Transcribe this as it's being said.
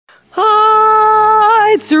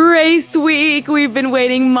It's race week. We've been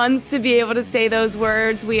waiting months to be able to say those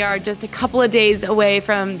words. We are just a couple of days away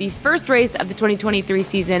from the first race of the 2023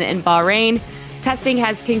 season in Bahrain. Testing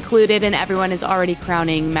has concluded and everyone is already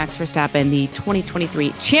crowning Max Verstappen the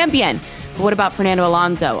 2023 champion. But what about Fernando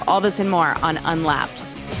Alonso? All this and more on Unlapped.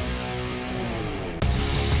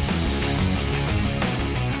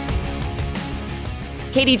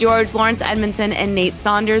 Katie George, Lawrence Edmondson, and Nate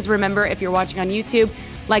Saunders. Remember, if you're watching on YouTube,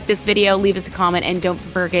 like this video, leave us a comment, and don't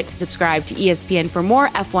forget to subscribe to ESPN for more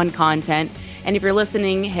F1 content. And if you're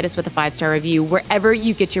listening, hit us with a 5-star review wherever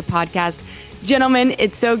you get your podcast. Gentlemen,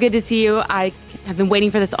 it's so good to see you. I have been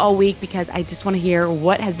waiting for this all week because I just want to hear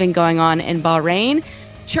what has been going on in Bahrain.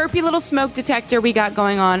 Chirpy little smoke detector we got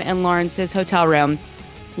going on in Lawrence's hotel room.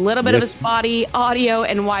 A little bit of a spotty audio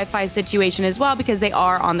and Wi-Fi situation as well because they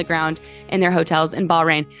are on the ground in their hotels in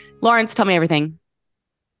Bahrain. Lawrence, tell me everything.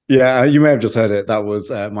 Yeah, you may have just heard it. That was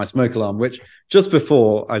my smoke alarm, which just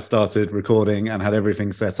before I started recording and had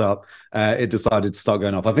everything set up, it decided to start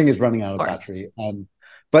going off. I think it's running out of battery.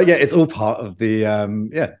 But yeah, it's all part of the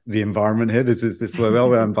environment here. This is where we are.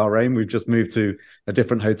 We're in Bahrain. We've just moved to a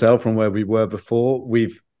different hotel from where we were before.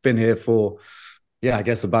 We've been here for, I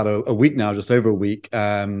guess about a week now, just over a week,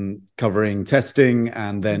 covering testing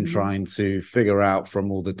and then trying to figure out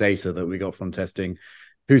from all the data that we got from testing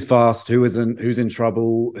who's fast, who isn't, who's in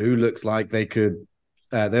trouble, who looks like they could.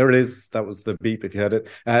 There it is. That was the beep if you heard it.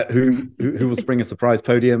 Who will spring a surprise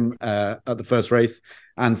podium at the first race.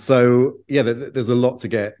 And so, there's a lot to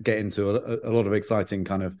get into, a lot of exciting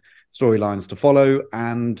kind of storylines to follow.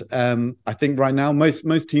 And I think right now,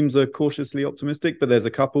 most teams are cautiously optimistic, but there's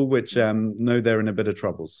a couple which know they're in a bit of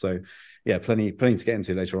trouble. So, plenty to get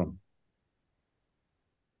into later on.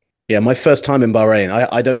 Yeah, my first time in Bahrain,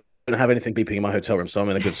 I don't have anything beeping in my hotel room, so I'm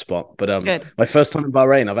in a good spot. But my first time in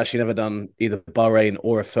Bahrain, I've actually never done either Bahrain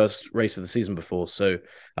or a first race of the season before. So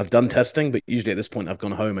I've done testing, but usually at this point I've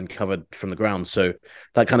gone home and covered from the ground. So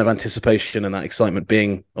that kind of anticipation and that excitement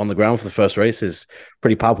being on the ground for the first race is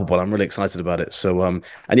pretty palpable. I'm really excited about it. So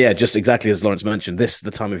just exactly as Lawrence mentioned, this is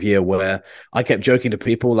the time of year where I kept joking to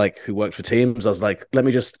people like who worked for teams. I was like, let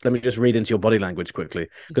me just read into your body language quickly,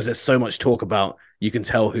 because there's so much talk about, you can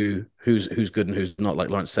tell who's good and who's not, like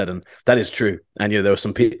Lawrence said, and that is true. And there were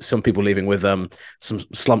some people leaving with some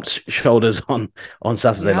slumped shoulders on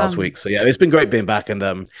Saturday last week. So it's been great being back,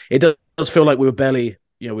 and it does feel like we were barely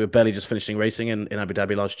just finishing racing in Abu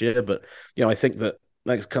Dhabi last year. But I think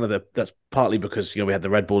that's kind of that's partly because we had the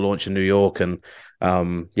Red Bull launch in New York, and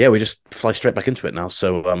we just fly straight back into it now.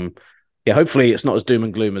 So hopefully it's not as doom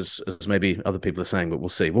and gloom as maybe other people are saying, but we'll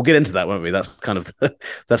see. We'll get into that, won't we? That's kind of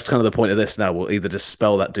the point of this now. We'll either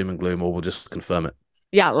dispel that doom and gloom or we'll just confirm it.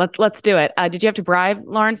 Yeah, let's do it. Did you have to bribe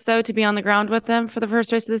Lawrence, though, to be on the ground with them for the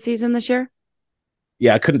first race of the season this year?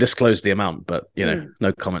 Yeah, I couldn't disclose the amount, but,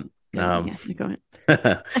 no comment. No comment.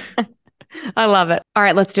 I love it. All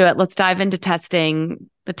right, let's do it. Let's dive into testing.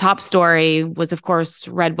 The top story was, of course,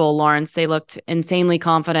 Red Bull. Lawrence, they looked insanely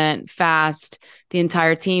confident, fast. The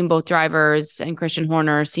entire team, both drivers and Christian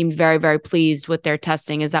Horner, seemed very, very pleased with their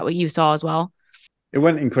testing. Is that what you saw as well? It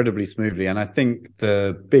went incredibly smoothly. And I think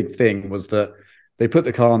the big thing was that they put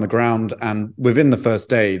the car on the ground, and within the first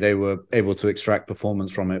day, they were able to extract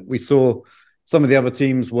performance from it. We saw some of the other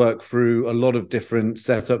teams work through a lot of different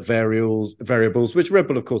setup variables, which Red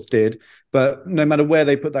Bull, of course, did. But no matter where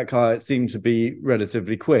they put that car, it seemed to be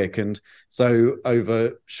relatively quick. And so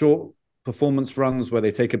over short performance runs where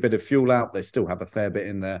they take a bit of fuel out, they still have a fair bit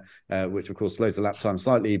in there, which, of course, slows the lap time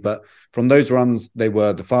slightly. But from those runs, they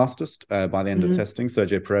were the fastest by the end of testing.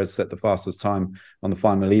 Sergio Perez set the fastest time on the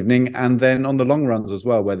final evening. And then on the long runs as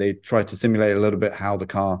well, where they tried to simulate a little bit how the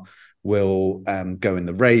car will go in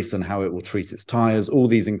the race and how it will treat its tires, all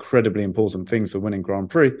these incredibly important things for winning Grand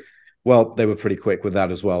Prix. Well, they were pretty quick with that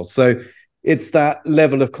as well. So it's that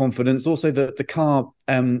level of confidence. Also, that the car,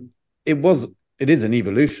 it is an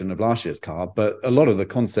evolution of last year's car, but a lot of the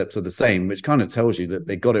concepts are the same, which kind of tells you that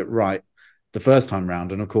they got it right the first time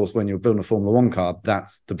round. And of course, when you're building a Formula One car,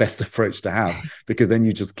 that's the best approach to have, because then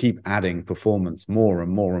you just keep adding performance more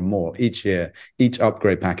and more and more each year, each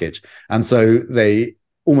upgrade package. And so they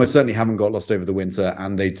almost certainly haven't got lost over the winter,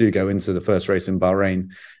 and they do go into the first race in Bahrain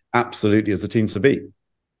absolutely as a team to beat.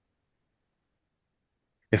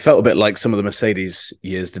 It felt a bit like some of the Mercedes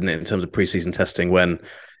years, didn't it, in terms of preseason testing, when,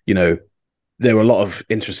 there were a lot of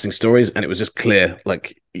interesting stories and it was just clear,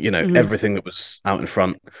 like, everything that was out in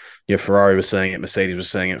front. Ferrari was saying it, Mercedes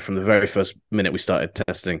was saying it from the very first minute we started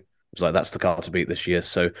testing. It was like, that's the car to beat this year.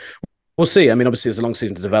 So we'll see. I mean, obviously, it's a long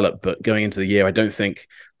season to develop, but going into the year, I don't think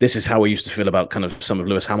this is how we used to feel about kind of some of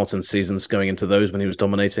Lewis Hamilton's seasons going into those when he was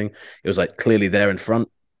dominating. It was like clearly there in front.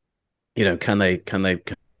 can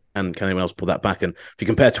anyone else pull that back? And if you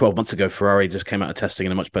compare 12 months ago, Ferrari just came out of testing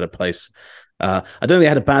in a much better place. I don't think they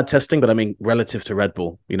had a bad testing, but I mean, relative to Red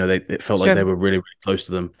Bull, it felt like they were really, really close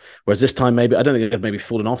to them. Whereas this time, maybe, I don't think they've maybe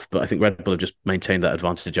fallen off, but I think Red Bull have just maintained that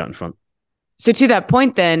advantage out in front. So to that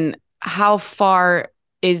point, then, how far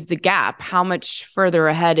is the gap? How much further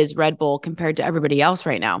ahead is Red Bull compared to everybody else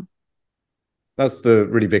right now? That's the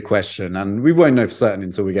really big question. And we won't know for certain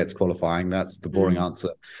until we get to qualifying. That's the boring answer.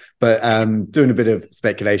 But doing a bit of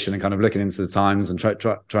speculation and kind of looking into the times and trying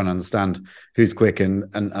to understand who's quick and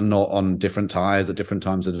not on different tires at different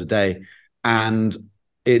times of the day. And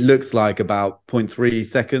it looks like about 0.3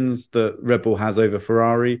 seconds that Red Bull has over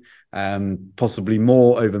Ferrari, possibly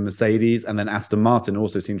more over Mercedes. And then Aston Martin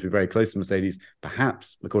also seems to be very close to Mercedes,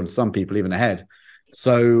 perhaps, according to some people, even ahead.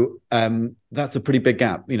 So that's a pretty big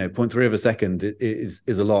gap. 0.3 of a second is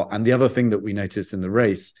a lot. And the other thing that we noticed in the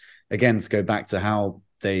race, again, to go back to how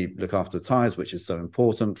they look after the tires, which is so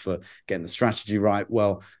important for getting the strategy right.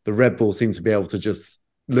 Well, the Red Bull seems to be able to just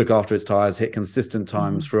look after its tires, hit consistent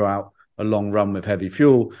times throughout a long run with heavy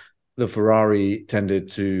fuel. The Ferrari tended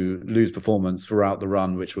to lose performance throughout the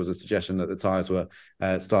run, which was a suggestion that the tires were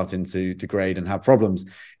starting to degrade and have problems.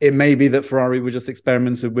 It may be that Ferrari were just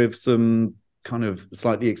experimented with some kind of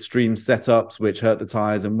slightly extreme setups which hurt the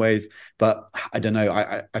tires in ways, but I don't know.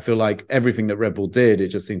 I feel like everything that Red Bull did, it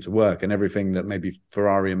just seemed to work, and everything that maybe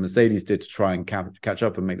Ferrari and Mercedes did to try and catch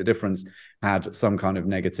up and make the difference had some kind of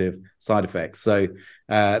negative side effects. So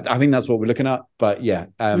I think that's what we're looking at. But yeah,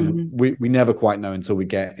 we never quite know until we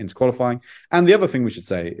get into qualifying. And the other thing we should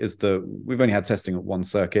say is that we've only had testing at one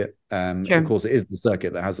circuit. Of course, it is the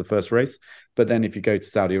circuit that has the first race. But then if you go to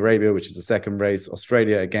Saudi Arabia, which is the second race,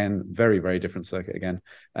 Australia, again, very, very different circuit again,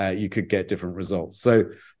 you could get different results. So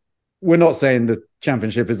we're not saying the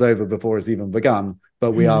championship is over before it's even begun,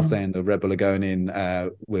 but we are saying that Red Bull are going in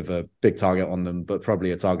with a big target on them, but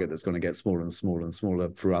probably a target that's going to get smaller and smaller and smaller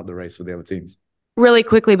throughout the race for the other teams. Really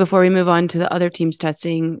quickly before we move on to the other teams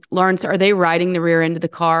testing, Lawrence, are they riding the rear end of the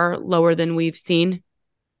car lower than we've seen?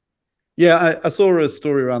 Yeah, I saw a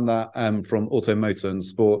story around that from Auto Motor and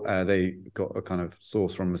Sport. They got a kind of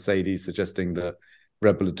source from Mercedes suggesting that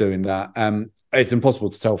Red Bull are doing that. It's impossible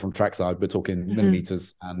to tell from trackside. We're talking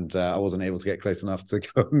millimeters, and I wasn't able to get close enough to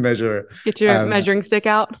go measure it. Get your measuring stick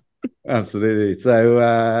out. Absolutely.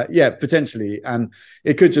 So, yeah, potentially. And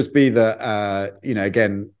it could just be that,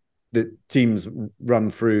 again, the teams run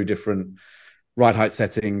through different ride height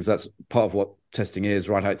settings. That's part of what testing is: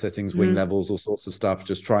 ride height settings, wing levels, all sorts of stuff,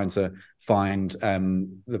 just trying to find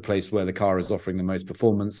the place where the car is offering the most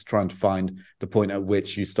performance, trying to find the point at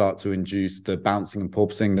which you start to induce the bouncing and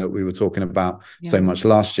porpoising that we were talking about so much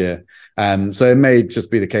last year. So it may just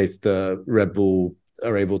be the case that Red Bull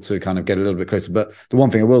are able to kind of get a little bit closer. But the one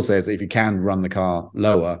thing I will say is that if you can run the car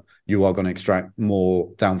lower, you are going to extract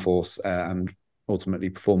more downforce and ultimately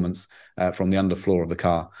performance from the underfloor of the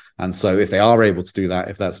car. And so if they are able to do that,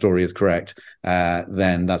 if that story is correct,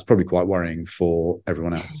 then that's probably quite worrying for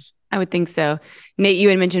everyone else. I would think so. Nate, you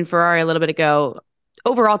had mentioned Ferrari a little bit ago.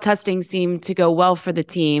 Overall testing seemed to go well for the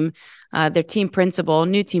team. Their new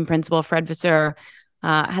team principal, Fred Vasseur,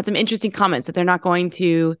 had some interesting comments that they're not going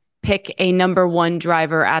to pick a number one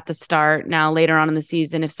driver at the start. Now, later on in the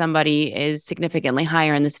season, if somebody is significantly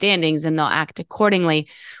higher in the standings, then they'll act accordingly.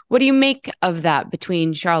 What do you make of that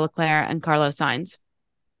between Charles Leclerc and Carlos Sainz?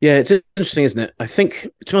 Yeah, it's interesting, isn't it? I think,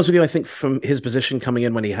 to be honest with you, I think from his position coming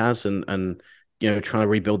in when he has and trying to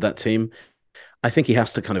rebuild that team, I think he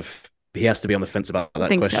has to be on the fence about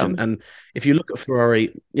that question. So. And if you look at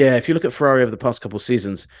Ferrari, over the past couple of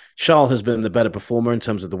seasons, Charles has been the better performer in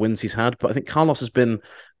terms of the wins he's had. But I think Carlos has been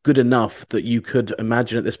good enough that you could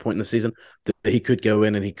imagine at this point in the season that he could go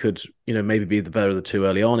in and he could, maybe be the better of the two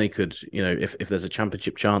early on. He could, if there's a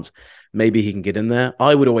championship chance, maybe he can get in there.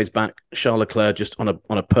 I would always back Charles Leclerc just on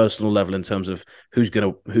a personal level in terms of who's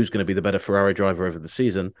gonna be the better Ferrari driver over the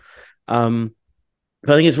season.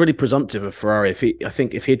 But I think it's really presumptive of Ferrari.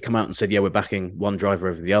 If he'd come out and said, "Yeah, we're backing one driver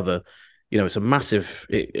over the other," it's a massive,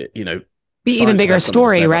 be even bigger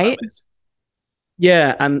story, right?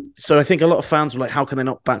 Yeah, and so I think a lot of fans were like, "How can they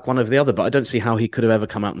not back one over the other?" But I don't see how he could have ever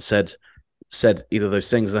come out and said either of those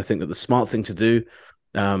things. And I think that the smart thing to do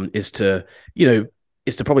is to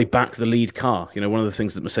probably back the lead car. One of the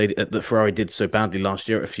things that Ferrari did so badly last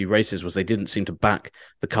year at a few races was they didn't seem to back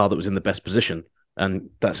the car that was in the best position. And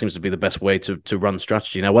that seems to be the best way to run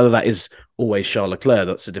strategy. Now, whether that is always Charles Leclerc,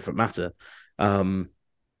 that's a different matter.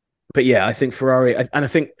 But yeah, I think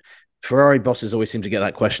Ferrari bosses always seem to get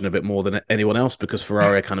that question a bit more than anyone else because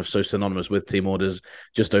Ferrari are kind of so synonymous with team orders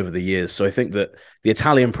just over the years. So I think that the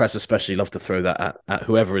Italian press especially love to throw that at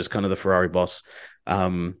whoever is kind of the Ferrari boss.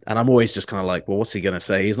 And I'm always just kind of like, well, what's he going to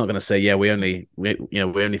say? He's not going to say, yeah, we only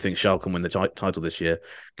think Charles can win the title this year,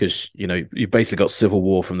 because you basically got civil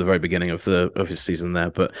war from the very beginning of his season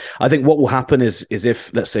there. But I think what will happen is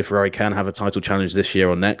if, let's say, Ferrari can have a title challenge this year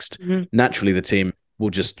or next, naturally the team will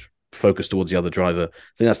just focus towards the other driver.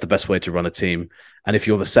 I think that's the best way to run a team. And if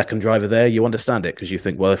you're the second driver there, you understand it, because you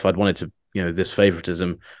think, well, if I'd wanted to, this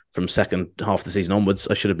favoritism from second half of the season onwards,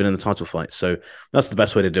 I should have been in the title fight. So that's the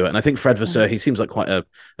best way to do it. And I think Fred Vasseur, he seems like quite a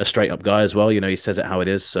straight up guy as well. He says it how it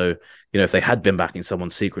is. So, if they had been backing someone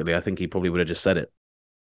secretly, I think he probably would have just said it.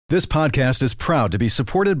 This podcast is proud to be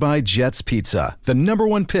supported by Jets Pizza, the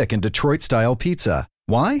 #1 pick in Detroit-style pizza.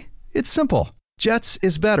 Why? It's simple. Jets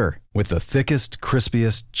is better. With the thickest,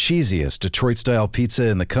 crispiest, cheesiest Detroit-style pizza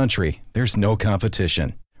in the country, there's no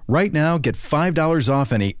competition. Right now, get $5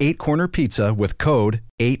 off any 8-corner pizza with code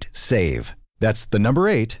 8SAVE. That's the number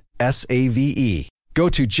 8, SAVE. Go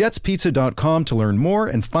to jetspizza.com to learn more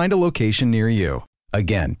and find a location near you.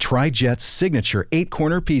 Again, try Jet's signature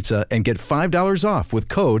 8-corner pizza and get $5 off with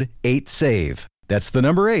code 8SAVE. That's the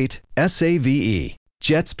number 8, SAVE.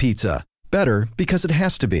 Jet's Pizza. Better because it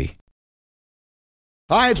has to be.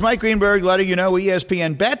 Hi, it's Mike Greenberg letting you know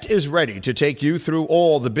ESPN Bet is ready to take you through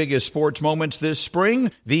all the biggest sports moments this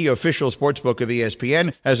spring. The official sportsbook of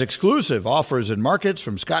ESPN has exclusive offers and markets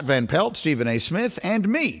from Scott Van Pelt, Stephen A. Smith, and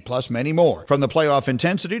me, plus many more. From the playoff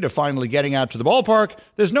intensity to finally getting out to the ballpark,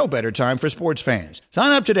 there's no better time for sports fans.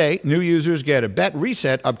 Sign up today. New users get a bet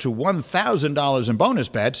reset up to $1,000 in bonus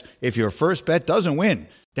bets if your first bet doesn't win.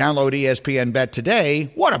 Download ESPN Bet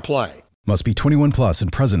today. What a play. Must be 21 plus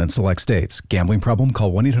and present in select states. Gambling problem?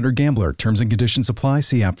 Call 1-800-GAMBLER. Terms and conditions apply.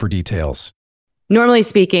 See app for details. Normally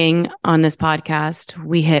speaking, on this podcast,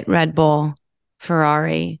 we hit Red Bull,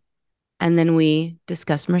 Ferrari, and then we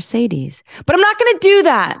discuss Mercedes. But I'm not going to do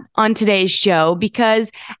that on today's show,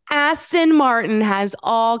 because Aston Martin has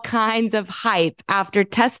all kinds of hype after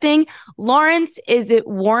testing. Lawrence, is it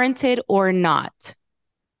warranted or not?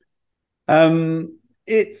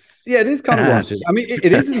 It is kind of warranted. I mean,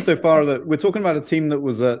 it is insofar that we're talking about a team that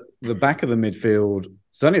was at the back of the midfield,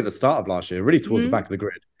 certainly at the start of last year, really towards the back of the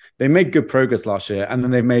grid. They made good progress last year, and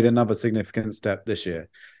then they've made another significant step this year.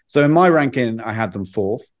 So in my ranking, I had them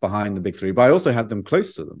 4th behind the big 3, but I also had them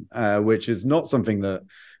close to them, which is not something that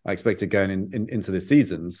I expected going into this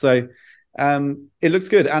season. So it looks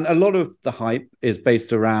good. And a lot of the hype is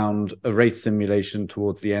based around a race simulation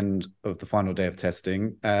towards the end of the final day of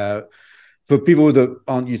testing. For people that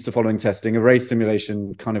aren't used to following testing, a race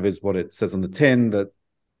simulation kind of is what it says on the tin, that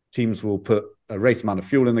teams will put a race amount of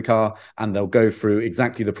fuel in the car and they'll go through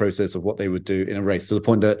exactly the process of what they would do in a race, to the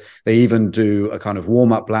point that they even do a kind of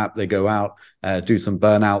warm-up lap. They go out, do some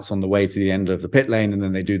burnouts on the way to the end of the pit lane, and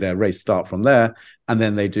then they do their race start from there. And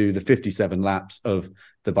then they do the 57 laps of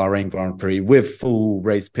the Bahrain Grand Prix with full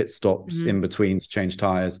race pit stops in between to change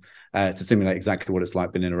tires, to simulate exactly what it's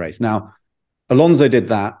like being in a race. Now,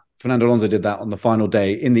 Fernando Alonso did that on the final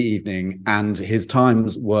day in the evening, and his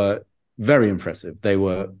times were very impressive. They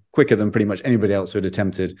were quicker than pretty much anybody else who had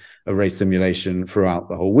attempted a race simulation throughout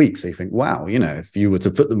the whole week. So you think, wow, if you were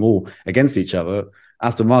to put them all against each other,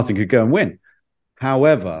 Aston Martin could go and win.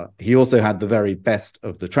 However, he also had the very best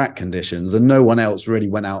of the track conditions, and no one else really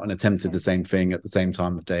went out and attempted the same thing at the same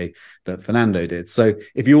time of day that Fernando did. So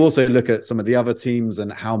if you also look at some of the other teams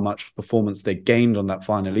and how much performance they gained on that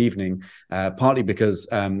final evening, partly because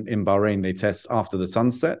in Bahrain they test after the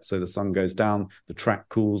sunset, so the sun goes down, the track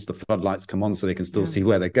cools, the floodlights come on so they can still see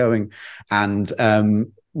where they're going. And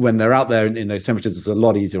when they're out there in those temperatures, it's a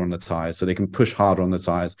lot easier on the tires, so they can push harder on the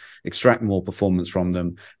tires, extract more performance from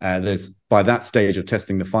them. By that stage of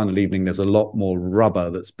testing the final evening, there's a lot more rubber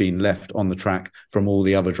that's been left on the track from all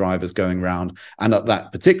the other drivers going around. And at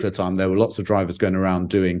that particular time, there were lots of drivers going around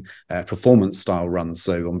doing performance style runs,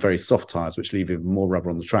 so on very soft tires, which leave even more rubber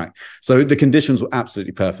on the track. So the conditions were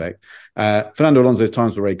absolutely perfect. Fernando Alonso's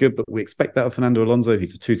times were very good, but we expect that of Fernando Alonso.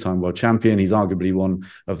 He's a 2-time world champion. He's arguably one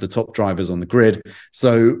of the top drivers on the grid.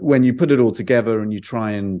 So when you put it all together and you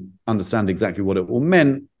try and understand exactly what it all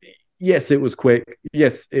meant, yes, it was quick.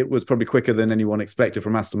 Yes, it was probably quicker than anyone expected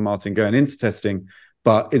from Aston Martin going into testing.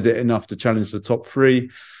 But is it enough to challenge the top 3?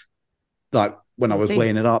 Like, when I was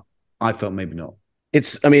weighing it up, I felt maybe not.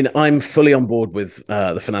 I'm fully on board with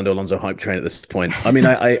the Fernando Alonso hype train at this point. I mean,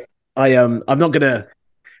 I'm not going to.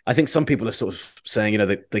 I think some people are sort of saying,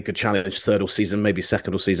 that they could challenge 3rd all season, maybe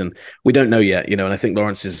 2nd all season. We don't know yet, and I think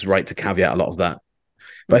Lawrence is right to caveat a lot of that.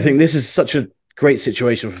 But I think this is such a great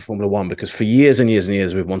situation for Formula One, because for years and years and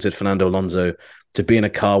years, we've wanted Fernando Alonso to be in a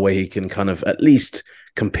car where he can kind of at least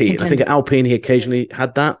compete. And I think at Alpine, he occasionally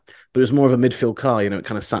had that, but it was more of a midfield car. It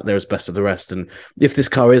kind of sat there as best of the rest. And if this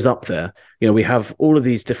car is up there, we have all of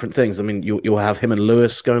these different things. I mean, you'll have him and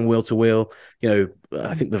Lewis going wheel to wheel.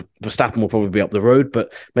 I think the Verstappen will probably be up the road,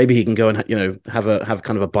 but maybe he can go and have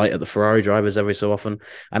kind of a bite at the Ferrari drivers every so often.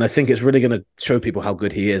 And I think it's really going to show people how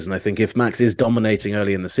good he is. And I think if Max is dominating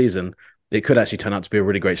early in the season, it could actually turn out to be a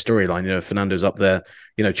really great storyline. Fernando's up there,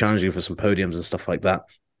 challenging for some podiums and stuff like that.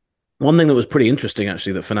 One thing that was pretty interesting,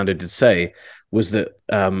 actually, that Fernando did say was that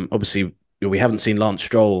obviously we haven't seen Lance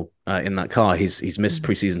Stroll in that car. He's missed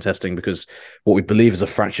preseason testing because what we believe is a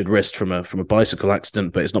fractured wrist from a bicycle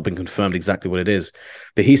accident, but it's not been confirmed exactly what it is.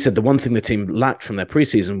 But he said the one thing the team lacked from their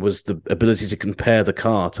preseason was the ability to compare the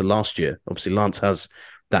car to last year. Obviously, Lance has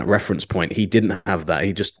that reference point. He didn't have that.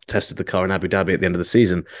 He just tested the car in Abu Dhabi at the end of the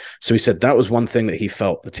season. So he said that was one thing that he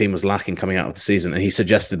felt the team was lacking coming out of the season. And he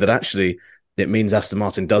suggested that actually it means Aston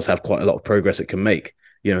Martin does have quite a lot of progress it can make,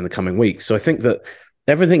 in the coming weeks. So I think that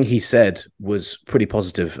everything he said was pretty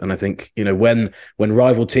positive. And I think, when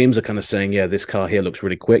rival teams are kind of saying, yeah, this car here looks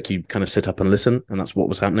really quick, you kind of sit up and listen. And that's what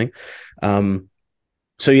was happening.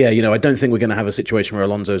 So yeah, I don't think we're going to have a situation where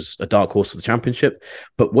Alonso's a dark horse for the championship.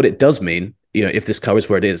 But what it does mean, if this car is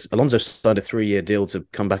where it is, Alonso signed a 3-year deal to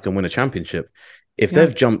come back and win a championship. If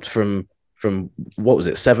they've jumped from what was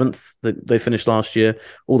it, 7th that they finished last year,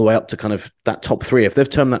 all the way up to kind of that top 3. If they've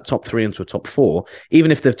turned that top 3 into a top 4,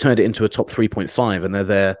 even if they've turned it into a top 3.5 and they're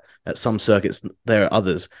there at some circuits, there are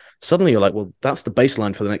others, suddenly you're like, well, that's the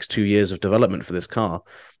baseline for the next 2 years of development for this car.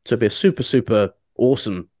 So it'd be a super, super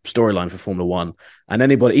awesome storyline for Formula One. And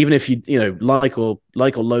anybody, even if you like or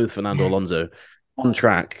loathe Fernando Alonso, on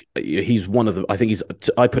track, he's one of the. I think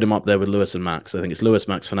I put him up there with Lewis and Max. I think it's Lewis,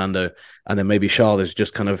 Max, Fernando, and then maybe Charles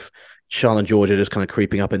and George are just kind of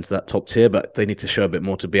creeping up into that top tier, but they need to show a bit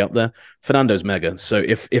more to be up there. Fernando's mega. So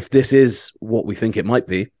if this is what we think it might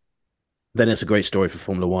be, then it's a great story for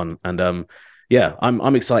Formula One. And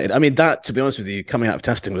I'm excited. I mean, that, to be honest with you, coming out of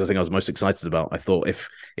testing was the thing I was most excited about. I thought if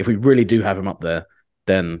we really do have him up there,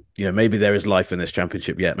 then maybe there is life in this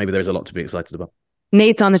championship yet. Maybe there's a lot to be excited about.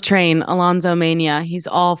 Nate's on the train, Alonso mania. He's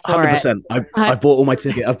all for 100%. it. I bought all my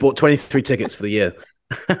tickets. I've bought 23 tickets for the year.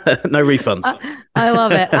 No refunds. I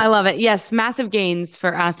love it. I love it. Yes, massive gains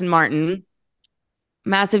for Aston Martin.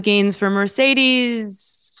 Massive gains for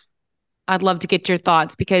Mercedes. I'd love to get your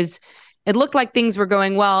thoughts because it looked like things were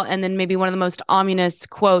going well. And then maybe one of the most ominous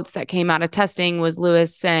quotes that came out of testing was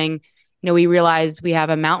Lewis saying, we realized we have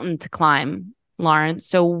a mountain to climb, Lawrence.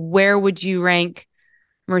 So where would you rank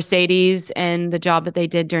Mercedes and the job that they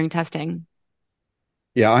did during testing?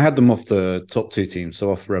 Yeah, I had them off the top 2 teams,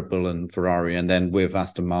 so off Red Bull and Ferrari, and then with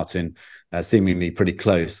Aston Martin seemingly pretty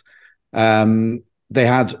close. They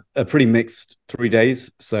had a pretty mixed 3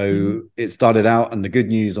 days. So it started out, and the good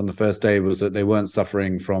news on the first day was that they weren't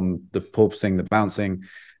suffering from the porpoising, the bouncing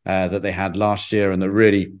that they had last year, and that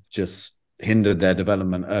really just hindered their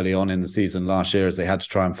development early on in the season last year as they had to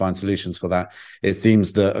try and find solutions for that. It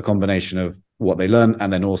seems that a combination of what they learned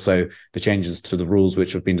and then also the changes to the rules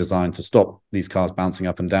which have been designed to stop these cars bouncing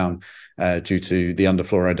up and down due to the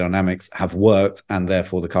underfloor aerodynamics have worked, and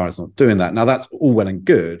therefore the car is not doing that. Now that's all well and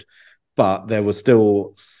good, but there were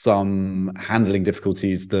still some handling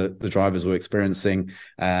difficulties that the drivers were experiencing,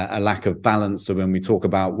 a lack of balance. So when we talk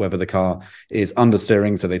about whether the car is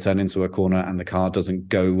understeering, so they turn into a corner and the car doesn't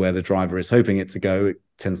go where the driver is hoping it to go, it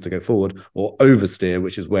tends to go forward, or oversteer,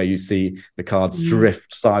 which is where you see the cars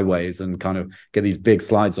drift sideways and kind of get these big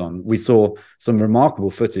slides on. We saw some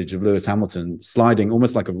remarkable footage of Lewis Hamilton sliding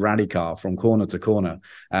almost like a rally car from corner to corner.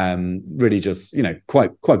 Really just,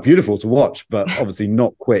 quite beautiful to watch, but obviously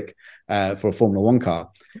not quick for a Formula One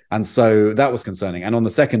car. And so that was concerning. And on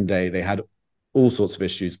the second day, they had all sorts of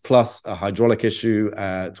issues, plus a hydraulic issue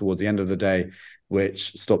towards the end of the day,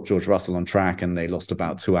 which stopped George Russell on track, and they lost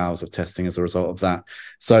about 2 hours of testing as a result of that.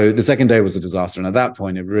 So the second day was a disaster. And at that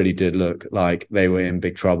point, it really did look like they were in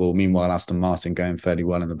big trouble. Meanwhile, Aston Martin going fairly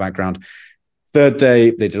well in the background. Third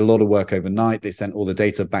day, they did a lot of work overnight. They sent all the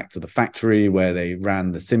data back to the factory where they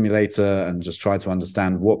ran the simulator and just tried to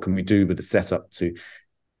understand what can we do with the setup to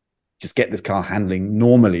just get this car handling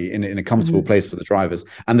normally in a comfortable place for the drivers.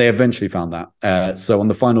 And they eventually found that. So on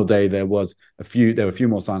the final day, there were a few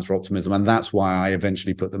more signs for optimism. And that's why I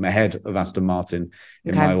eventually put them ahead of Aston Martin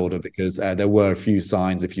in my order, because there were a few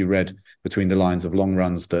signs, if you read between the lines of long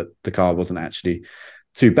runs, that the car wasn't actually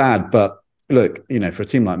too bad. But look, for a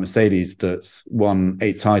team like Mercedes that's won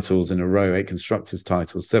 8 titles in a row, 8 constructors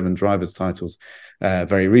titles, 7 drivers titles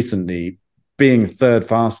very recently, being third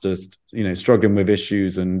fastest, struggling with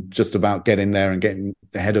issues and just about getting there and getting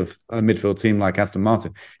ahead of a midfield team like Aston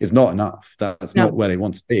Martin is not enough. That's not where they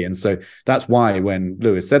want to be. And so that's why when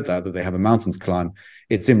Lewis said that they have a mountain to climb,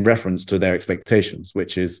 it's in reference to their expectations,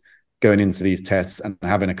 which is going into these tests and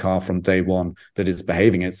having a car from day one that is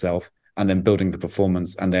behaving itself and then building the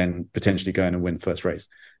performance and then potentially going and win first race.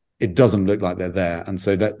 It doesn't look like they're there. And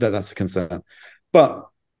so that's a concern. But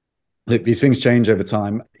look, these things change over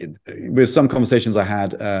time. With some conversations I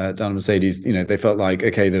had down at Mercedes, they felt like,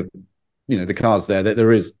 okay, the car's there, that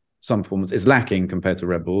there is some performance. It's lacking compared to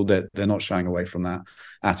Red Bull. They're not shying away from that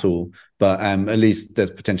at all. But at least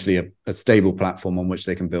there's potentially a stable platform on which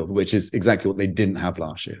they can build, which is exactly what they didn't have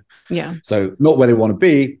last year. Yeah. So not where they want to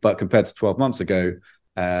be, but compared to 12 months ago,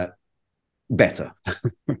 better.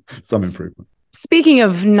 Some improvement. Speaking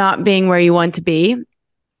of not being where you want to be,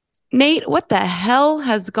 Nate, what the hell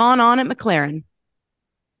has gone on at McLaren?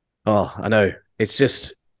 Oh, I know. It's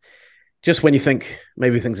just when you think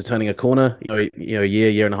maybe things are turning a corner, a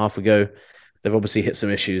year and a half ago, they've obviously hit some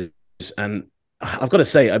issues. And I've got to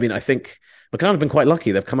say, I think McLaren have been quite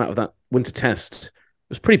lucky. They've come out of that winter test. It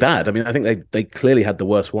was pretty bad. I think they clearly had the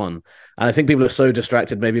worst one. And I think people are so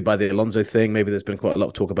distracted maybe by the Alonso thing. Maybe there's been quite a lot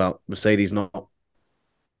of talk about Mercedes not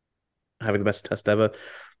having the best test ever.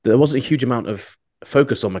 There wasn't a huge amount of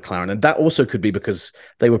focus on McLaren, and that also could be because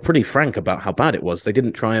they were pretty frank about how bad it was. They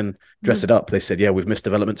didn't try and dress it up. They said, yeah, we've missed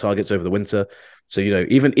development targets over the winter. So,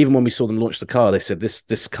 even when we saw them launch the car, they said,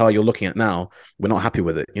 this car you're looking at now, we're not happy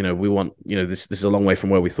with it. We want, this is a long way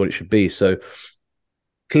from where we thought it should be. So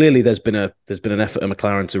clearly there's been an effort at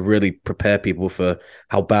McLaren to really prepare people for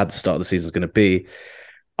how bad the start of the season is going to be.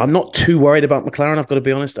 I'm not too worried about McLaren, I've got to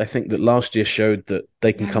be honest. I think that last year showed that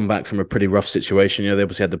they can come back from a pretty rough situation. They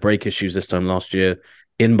obviously had the brake issues this time last year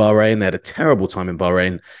in Bahrain. They had a terrible time in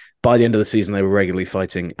Bahrain. By the end of the season, they were regularly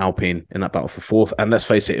fighting Alpine in that battle for fourth. And let's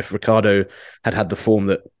face it, if Ricciardo had the form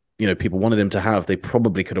that people wanted him to have, they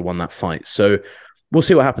probably could have won that fight. So we'll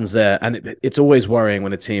see what happens there. And it's always worrying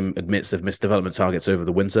when a team admits they've missed development targets over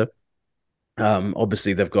the winter.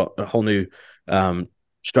 Obviously, they've got a whole new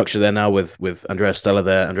structure there now with Andrea Stella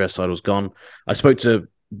there. Andrea Seidel's gone. I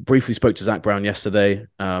briefly spoke to Zach Brown yesterday,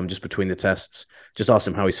 just between the tests, just asked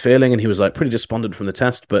him how he's feeling, and he was like pretty despondent from the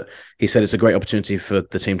test, but he said it's a great opportunity for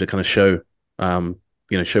the team to kind of show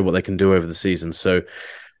what they can do over the season. So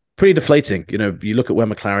pretty deflating. You look at where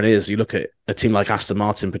McLaren is, you look at a team like Aston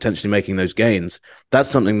Martin potentially making those gains. That's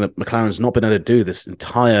something that McLaren's not been able to do this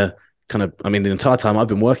entire the entire time I've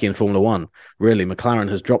been working in Formula One. Really, McLaren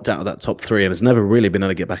has dropped out of that top three and has never really been able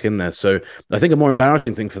to get back in there. So I think a more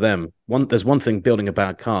embarrassing thing for them, there's one thing building a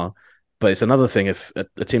bad car, but it's another thing if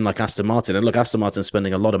a team like Aston Martin, and look, Aston Martin's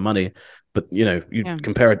spending a lot of money, but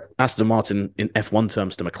compare Aston Martin in F1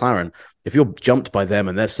 terms to McLaren, if you're jumped by them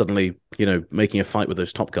and they're suddenly, making a fight with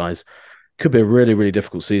those top guys, could be a really, really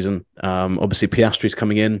difficult season. Obviously Piastri's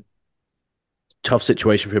coming in, tough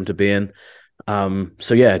situation for him to be in.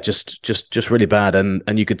 So yeah, just really bad,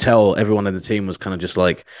 and you could tell everyone in the team was kind of just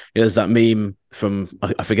like, there's that meme from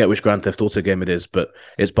I forget which Grand Theft Auto game it is, but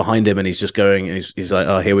it's behind him and he's just going and he's like,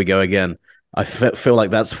 oh, here we go again. I feel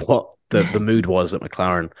like that's what the mood was at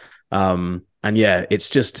McLaren. And yeah, it's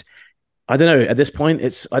just, I don't know, at this point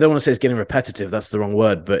I don't want to say it's getting repetitive, that's the wrong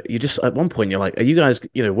word, but you just at one point you're like, are you guys,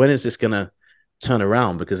 when is this gonna turn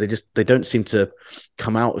around? Because they don't seem to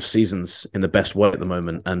come out of seasons in the best way at the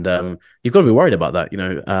moment, and you've got to be worried about that.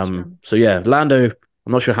 Sure. So yeah, Lando,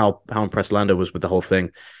 I'm not sure how impressed Lando was with the whole thing.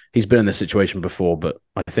 He's been in this situation before, but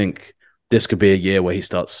I think this could be a year where he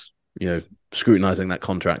starts scrutinizing that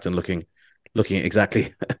contract and looking at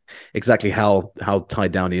exactly how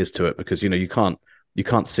tied down he is to it, because you can't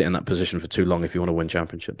sit in that position for too long if you want to win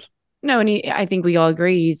championships. No, and I think we all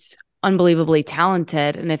agree he's unbelievably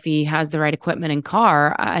talented, and if he has the right equipment and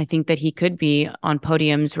car, I think that he could be on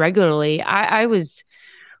podiums regularly. I was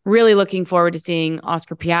really looking forward to seeing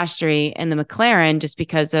Oscar Piastri in the McLaren just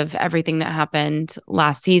because of everything that happened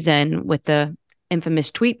last season with the infamous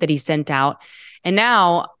tweet that he sent out. And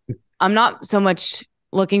now I'm not so much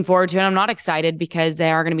looking forward to it. I'm not excited because they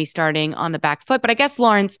are going to be starting on the back foot. But I guess,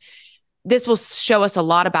 Lawrence, this will show us a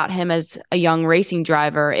lot about him as a young racing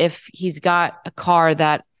driver. If he's got a car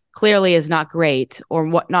that clearly is not great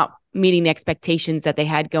or not meeting the expectations that they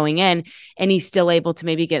had going in, and he's still able to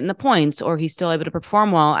maybe get in the points, or he's still able to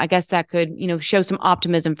perform well, I guess that could, show some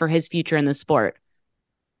optimism for his future in the sport.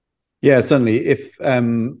 Yeah, certainly. If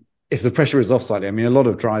the pressure is off slightly, a lot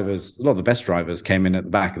of the best drivers came in at the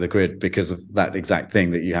back of the grid because of that exact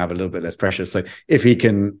thing, that you have a little bit less pressure. So if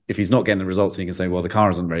he's not getting the results, he can say, well, the car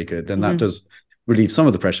isn't very good, then that does relieve some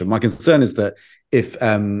of the pressure. My concern is that if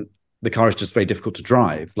the car is just very difficult to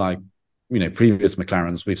drive, like previous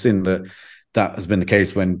McLarens. We've seen that has been the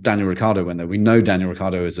case when Daniel Ricciardo went there. We know Daniel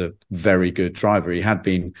Ricciardo is a very good driver. He had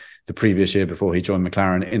been the previous year before he joined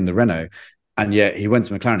McLaren in the Renault, and yet he went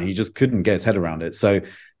to McLaren. He just couldn't get his head around it. So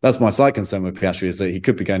that's my slight concern with Piastri, is that he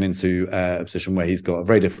could be going into a position where he's got a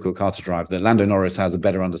very difficult car to drive that Lando Norris has a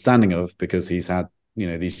better understanding of, because he's had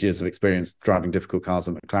these years of experience driving difficult cars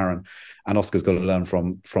at McLaren, and Oscar's got to learn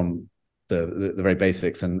from the very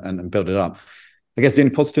basics and build it up. I guess the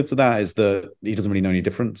only positive to that is that he doesn't really know any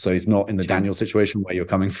different. So he's not in the Daniel situation where you're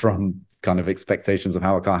coming from kind of expectations of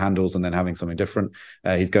how a car handles and then having something different.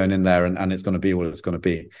 He's going in there and it's going to be what it's going to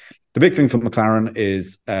be. The big thing for McLaren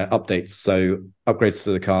is updates. So upgrades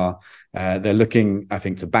to the car. They're looking, I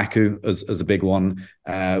think, to Baku as a big one,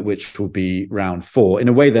 which will be round 4. In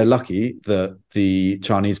a way, they're lucky that the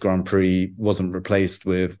Chinese Grand Prix wasn't replaced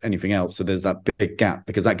with anything else. So there's that big gap,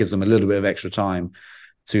 because that gives them a little bit of extra time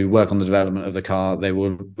to work on the development of the car. They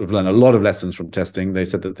will have learned a lot of lessons from testing. They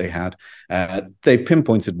said that they had. They've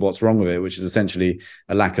pinpointed what's wrong with it, which is essentially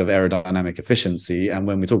a lack of aerodynamic efficiency. And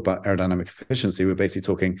when we talk about aerodynamic efficiency, we're basically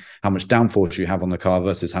talking how much downforce you have on the car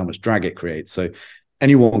versus how much drag it creates. So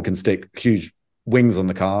anyone can stick huge wings on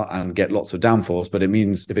the car and get lots of downforce, but if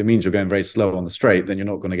it means you're going very slow on the straight, then you're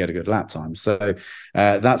not going to get a good lap time. So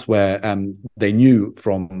that's where they knew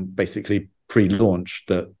from basically pre-launch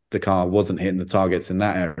that the car wasn't hitting the targets in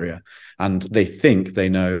that area, and they think they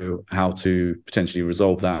know how to potentially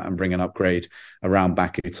resolve that and bring an upgrade around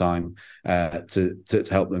Baku time to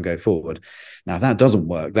help them go forward. Now, if that doesn't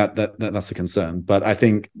work, that's a concern. But I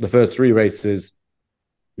think the first 3 races,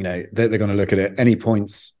 they're going to look at it. Any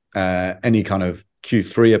points, any kind of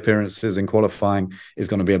Q3 appearances in qualifying is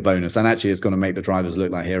going to be a bonus, and actually it's going to make the drivers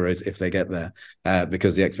look like heroes if they get there,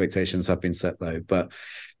 because the expectations have been set low. But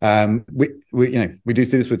we do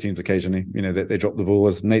see this with teams occasionally. They drop the ball.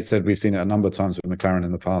 As Nate said, we've seen it a number of times with McLaren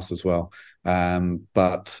in the past as well.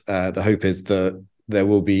 But the hope is that there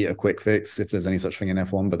will be a quick fix, if there's any such thing in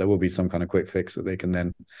F1, but there will be some kind of quick fix that they can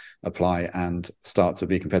then apply and start to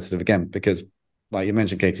be competitive again. Because, like you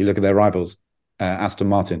mentioned, Katie, look at their rivals. Aston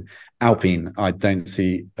Martin, Alpine, I don't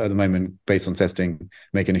see at the moment, based on testing,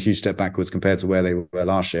 making a huge step backwards compared to where they were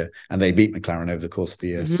last year, and they beat McLaren over the course of the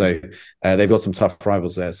year. Mm-hmm. So they've got some tough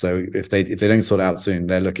rivals there. So if they don't sort it out soon,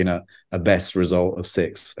 they're looking at a best result of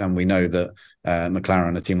 6. And we know that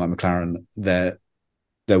McLaren, a team like McLaren, their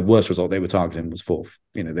worst result they were targeting was 4th.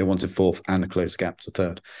 They wanted 4th and a close gap to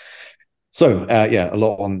 3rd. So a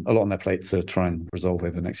lot on their plate to try and resolve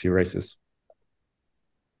over the next few races.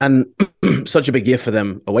 And such a big year for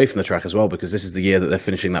them away from the track as well, because this is the year that they're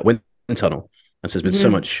finishing that wind tunnel. And so there's been so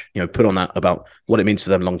much, put on that about what it means for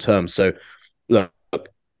them long term. So look,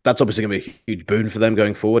 that's obviously going to be a huge boon for them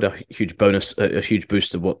going forward, a huge bonus, a huge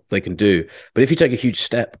boost of what they can do. But if you take a huge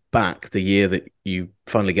step back the year that you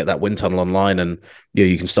finally get that wind tunnel online and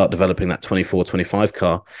you can start developing that 24, 25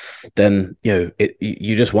 car, then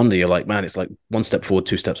you just wonder, you're like, man, it's like 1 step forward,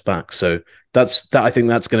 2 steps back. So I think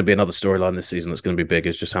that's going to be another storyline this season that's going to be big,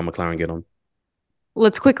 is just how McLaren get on.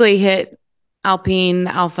 Let's quickly hit Alpine,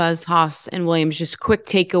 Alphas, Haas, and Williams. Just quick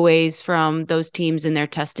takeaways from those teams in their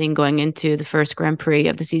testing going into the first Grand Prix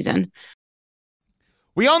of the season.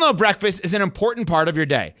 We all know breakfast is an important part of your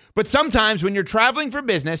day, but sometimes when you're traveling for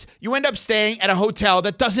business, you end up staying at a hotel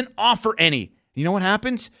that doesn't offer any. You know what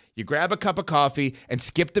happens? You grab a cup of coffee and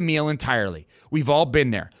skip the meal entirely. We've all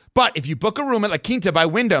been there. But if you book a room at La Quinta by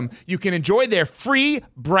Wyndham, you can enjoy their free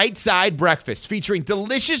Bright Side breakfast featuring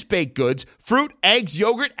delicious baked goods, fruit, eggs,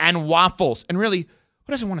 yogurt, and waffles. And really,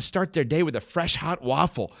 who doesn't want to start their day with a fresh, hot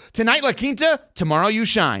waffle? Tonight, La Quinta, tomorrow you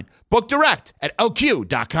shine. Book direct at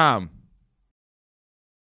lq.com.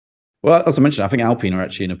 Well, as I mentioned, I think Alpine are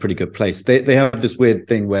actually in a pretty good place. They have this weird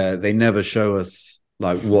thing where they never show us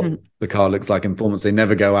like what the car looks like in performance. They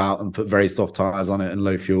never go out and put very soft tires on it and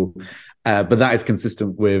low fuel. But that is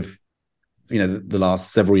consistent with, the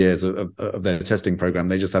last several years of their testing program.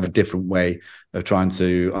 They just have a different way of trying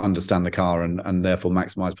to understand the car and therefore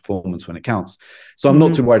maximize performance when it counts. So I'm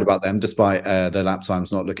not too worried about them, despite their lap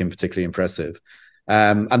times not looking particularly impressive.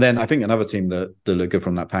 And then I think another team that looked good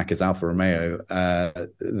from that pack is Alfa Romeo.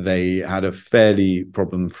 They had a fairly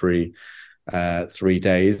problem-free 3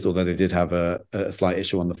 days, although they did have a slight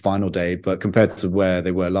issue on the final day. But compared to where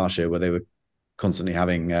they were last year, where they were constantly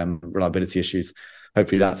having reliability issues,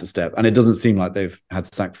 hopefully that's a step. And it doesn't seem like they've had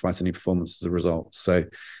to sacrifice any performance as a result. So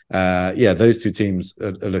those 2 teams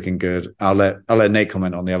are looking good. I'll let Nate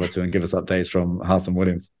comment on the other 2 and give us updates from Haas and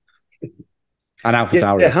Williams and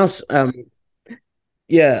AlphaTauri. Haas.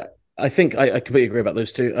 I think I completely agree about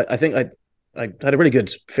those 2. I think had a really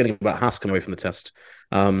good feeling about Haas coming away from the test.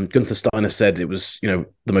 Gunther Steiner said it was, the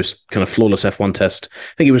most kind of flawless F1 test.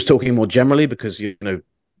 I think he was talking more generally because,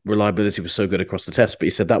 reliability was so good across the test, but he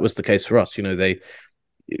said that was the case for us.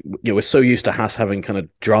 We're so used to Haas having kind of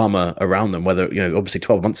drama around them, whether, obviously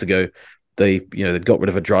 12 months ago, they'd got rid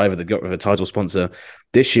of a driver, they'd got rid of a title sponsor.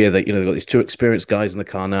 This year, they've got these two experienced guys in the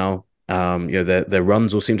car now. Their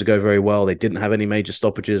runs all seem to go very well. They didn't have any major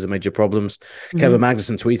stoppages or major problems. Mm-hmm. Kevin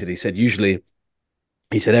Magnussen tweeted,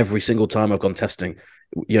 he said, every single time I've gone testing,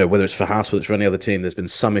 whether it's for Haas, whether it's for any other team, there's been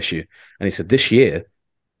some issue. And he said, this year,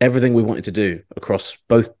 everything we wanted to do across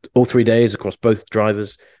all 3 days, across both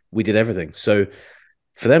drivers, we did everything. So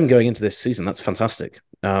for them going into this season, that's fantastic.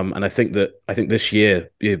 And I think this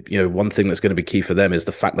year, one thing that's going to be key for them is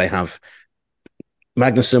the fact they have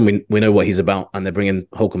Magnussen. We know what he's about, and they're bringing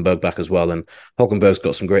Hülkenberg back as well. And Hülkenberg's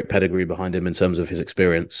got some great pedigree behind him in terms of his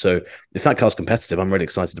experience. So if that car's competitive, I'm really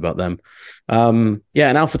excited about them. And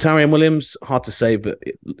AlphaTauri and Williams, hard to say, but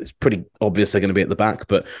it's pretty obvious they're going to be at the back.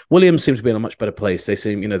 But Williams seems to be in a much better place. They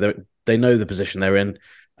seem, they know the position they're in.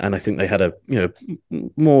 And I think they had a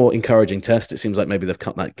more encouraging test. It seems like maybe they've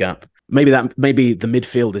cut that gap. Maybe the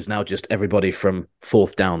midfield is now just everybody from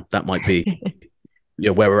fourth down. That might be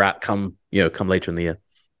where we're at come later in the year.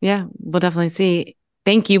 Yeah, we'll definitely see.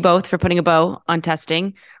 Thank you both for putting a bow on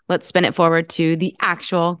testing. Let's spin it forward to the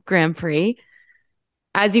actual Grand Prix.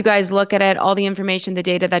 As you guys look at it, all the information, the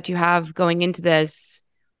data that you have going into this,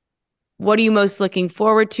 what are you most looking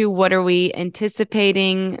forward to? What are we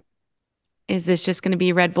anticipating? Is this just going to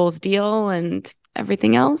be Red Bull's deal and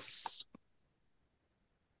everything else?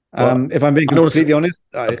 If I'm being completely honest,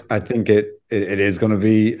 I think it is going to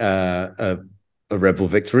be a Red Bull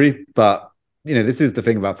victory. But, this is the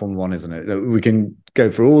thing about Formula One, isn't it? We can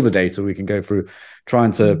go through all the data. We can go through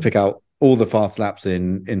trying to pick out all the fast laps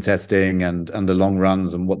in testing and the long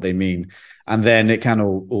runs and what they mean. And then it can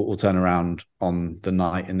all turn around on the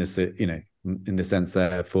night in this, in this sense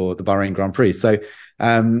for the Bahrain Grand Prix. So,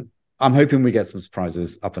 I'm hoping we get some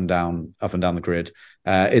surprises up and down the grid.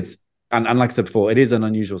 And like I said before, it is an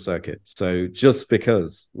unusual circuit. So just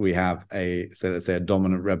because we have let's say a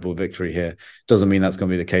dominant Red Bull victory here, doesn't mean that's going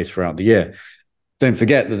to be the case throughout the year. Don't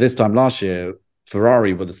forget that this time last year,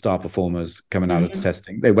 Ferrari were the star performers coming out of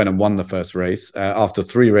testing. They went and won the first race. After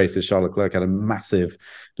 3 races, Charles Leclerc had a massive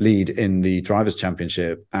lead in the Drivers'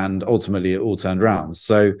 Championship, and ultimately it all turned around.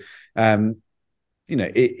 So,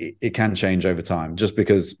 it can change over time. Just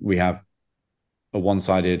because we have a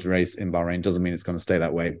one-sided race in Bahrain doesn't mean it's going to stay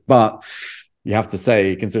that way. But you have to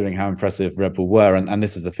say, considering how impressive Red Bull were, and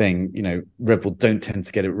this is the thing, Red Bull don't tend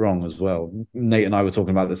to get it wrong as well. Nate and I were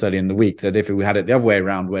talking about this earlier in the week, that if we had it the other way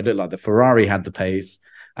around, where it looked like the Ferrari had the pace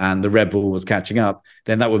and the Red Bull was catching up,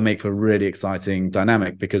 then that would make for a really exciting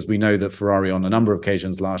dynamic, because we know that Ferrari on a number of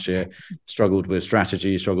occasions last year struggled with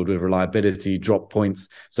strategy, struggled with reliability, dropped points.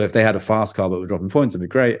 So if they had a fast car but were dropping points, it'd be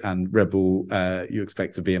great. And Red Bull, you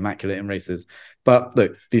expect to be immaculate in races. But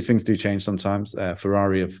look, these things do change sometimes.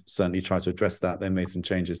 Ferrari have certainly tried to address that. They made some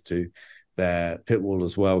changes to their pit wall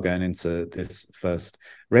as well going into this first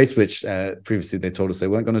race, which previously they told us they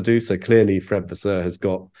weren't going to do. So clearly Fred Vasseur has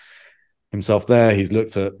got himself there. He's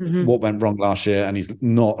looked at what went wrong last year, and he's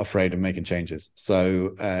not afraid of making changes.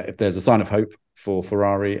 So if there's a sign of hope for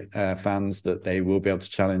Ferrari fans that they will be able to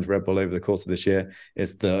challenge Red Bull over the course of this year,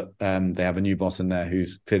 it's that they have a new boss in there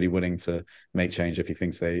who's clearly willing to make change if he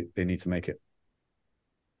thinks they need to make it.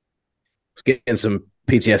 I was getting some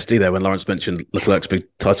PTSD there when Lawrence mentioned Leclerc's big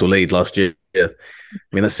title lead last year. I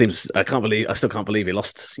mean, that seems, I still can't believe he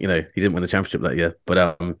lost, he didn't win the championship that year. But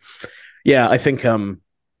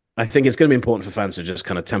I think it's going to be important for fans to just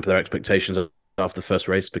kind of temper their expectations after the first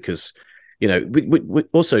race, because, we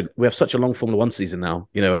have such a long Formula One season now,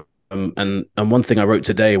 and one thing I wrote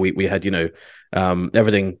today, we had,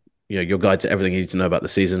 everything, your guide to everything you need to know about the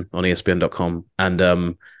season on ESPN.com.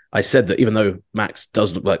 And I said that even though Max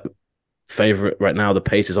does look like favorite right now, the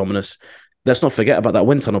pace is ominous. Let's not forget about that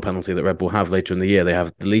wind tunnel penalty that Red Bull have later in the year. They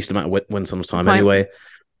have the least amount of wind tunnel time anyway.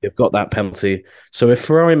 They've got that penalty. So if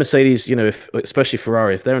Ferrari and Mercedes, especially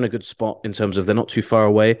Ferrari, if they're in a good spot in terms of they're not too far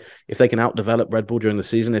away, if they can outdevelop Red Bull during the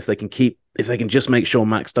season, if they can just make sure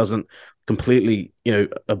Max doesn't completely,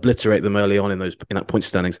 obliterate them early on in that point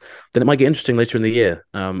standings, then it might get interesting later in the year.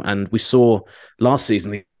 And we saw last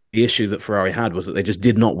season the issue that Ferrari had was that they just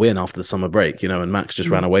did not win after the summer break, and Max just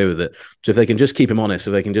ran away with it. So if they can just keep him honest,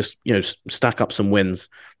 if they can just, stack up some wins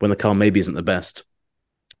when the car maybe isn't the best,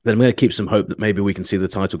 then I'm going to keep some hope that maybe we can see the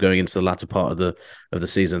title going into the latter part of the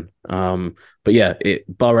season. But yeah,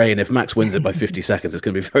 Bahrain, if Max wins it by 50 seconds, it's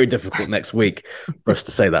going to be very difficult next week for us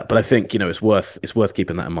to say that. But I think, it's worth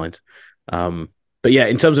keeping that in mind. But yeah,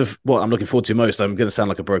 in terms of what I'm looking forward to most, I'm going to sound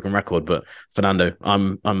like a broken record, but Fernando,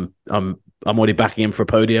 I'm already backing him for a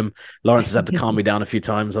podium. Lawrence has had to calm me down a few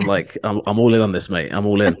times. I'm like, I'm all in on this, mate. I'm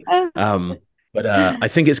all in. But I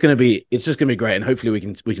think it's just going to be great, and hopefully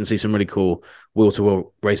we can see some really cool wheel to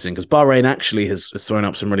wheel racing, because Bahrain actually has thrown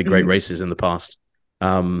up some really great races in the past.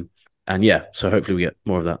 And yeah, so hopefully we get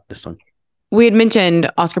more of that this time. We had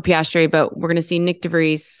mentioned Oscar Piastri, but we're going to see Nick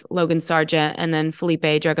DeVries, Logan Sargent, and then Felipe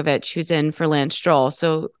Drugovich, who's in for Lance Stroll.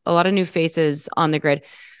 So a lot of new faces on the grid.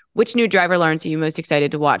 Which new driver, Lawrence, are you most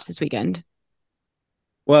excited to watch this weekend?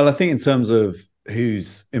 Well, I think in terms of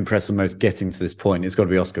who's impressed the most getting to this point, it's got to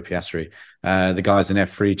be Oscar Piastri. The guy's an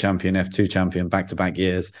F3 champion, F2 champion, back-to-back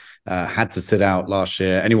years, had to sit out last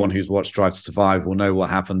year. Anyone who's watched Drive to Survive will know what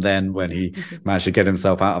happened then when he managed to get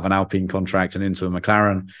himself out of an Alpine contract and into a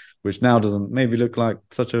McLaren, which now doesn't maybe look like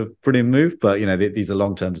such a brilliant move. But, these are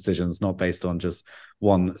long-term decisions, not based on just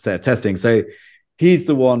one set of testing. So he's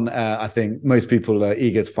the one I think most people are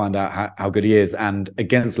eager to find out how good he is. And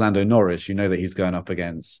against Lando Norris, that he's going up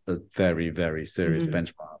against a very, very serious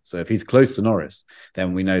benchmark. So if he's close to Norris,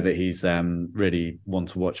 then we know that he's really one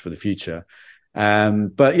to watch for the future.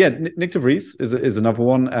 But yeah, Nick DeVries is another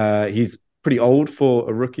one. He's pretty old for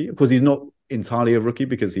a rookie. Of course, he's not entirely a rookie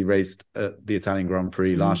because he raced at the Italian Grand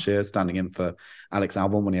Prix last year, standing in for Alex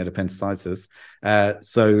Albon when he had appendicitis.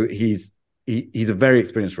 So he's a very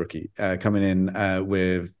experienced rookie, coming in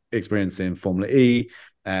with experience in Formula E,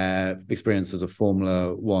 experience as a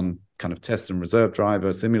Formula One kind of test and reserve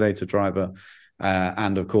driver, simulator driver,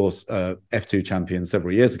 and of course, F2 champion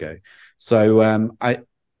several years ago. So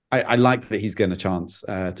I like that he's getting a chance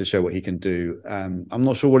to show what he can do. I'm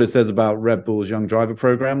not sure what it says about Red Bull's young driver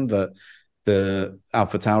program, that the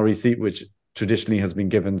AlphaTauri seat, which traditionally has been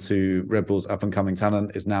given to Red Bull's up-and-coming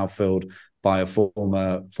talent, is now filled by a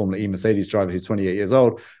former Formula E Mercedes driver who's 28 years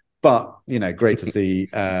old. But, great to see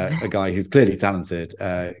a guy who's clearly talented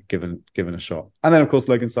given a shot. And then, of course,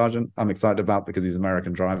 Logan Sargent, I'm excited about because he's an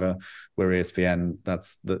American driver. We're ESPN.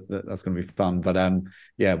 That's going to be fun. But,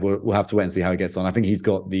 we'll have to wait and see how he gets on. I think he's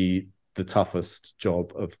got the toughest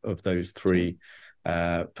job of those three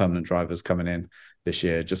permanent drivers coming in this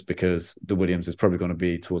year, just because the Williams is probably going to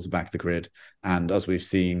be towards the back of the grid. And as we've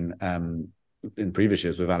seen in previous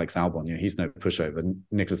years with Alex Albon, he's no pushover.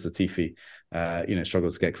 Nicholas Latifi,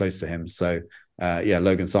 struggles to get close to him. So,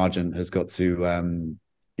 Logan Sargent has got to,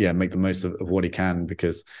 make the most of what he can,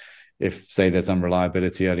 because if, say, there's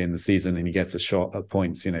unreliability early in the season and he gets a shot at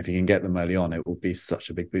points, if he can get them early on, it will be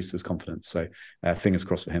such a big boost to his confidence. So, fingers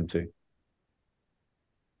crossed for him too.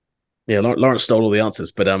 Yeah, Lawrence stole all the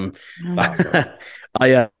answers, but no,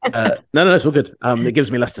 it's all good. It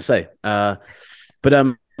gives me less to say. But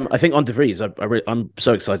I think on DeVries, I'm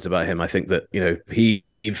so excited about him. I think that he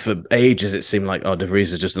for ages it seemed like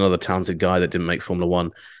DeVries is just another talented guy that didn't make Formula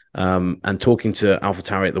One. And talking to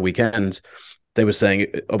AlphaTauri at the weekend, they were saying,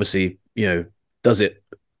 obviously, does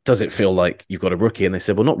it feel like you've got a rookie? And they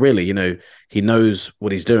said, well, not really. He knows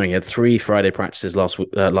what he's doing. He had 3 Friday practices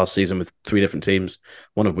last season with 3 different teams,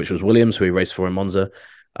 one of which was Williams, who he raced for in Monza.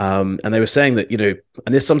 And they were saying that,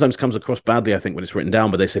 and this sometimes comes across badly, I think, when it's written down,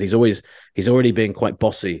 but they said he's already being quite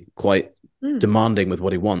bossy, quite demanding with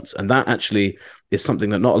what he wants. And that actually is something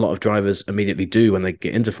that not a lot of drivers immediately do when they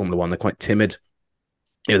get into Formula One. They're quite timid.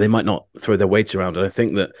 They might not throw their weight around. And I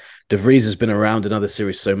think that DeVries has been around in other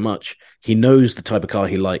series so much. He knows the type of car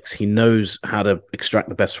he likes. He knows how to extract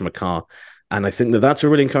the best from a car. And I think that that's a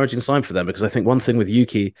really encouraging sign for them, because I think one thing with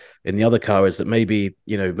Yuki in the other car is that maybe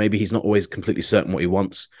he's not always completely certain what he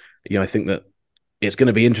wants. I think that it's going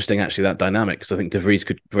to be interesting, actually, that dynamic, because I think DeVries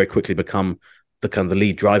could very quickly become the kind of the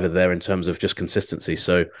lead driver there in terms of just consistency.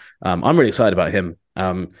 So I'm really excited about him.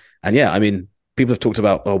 People have talked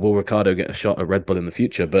about, will Ricciardo get a shot at Red Bull in the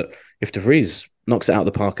future? But if DeVries knocks it out of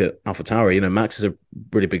the park at AlphaTauri, Max is a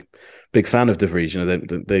really big fan of DeVries.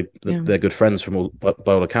 They're good friends by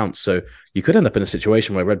all accounts. So you could end up in a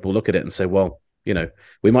situation where Red Bull look at it and say, well,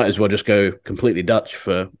 we might as well just go completely Dutch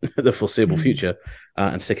for the foreseeable future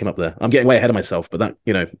and stick him up there. I'm getting way ahead of myself, but that,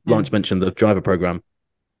 Lawrence mentioned the driver program.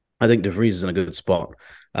 I think DeVries is in a good spot.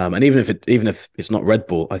 And even if it's not Red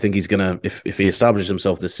Bull, I think he's going to, if he establishes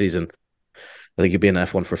himself this season, I think he'll be in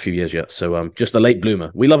F1 for a few years yet. So just a late bloomer.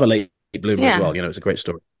 We love a late bloomer as well. It's a great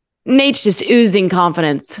story. Nate's just oozing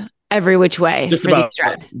confidence every which way. Just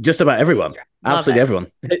about everyone. Absolutely everyone.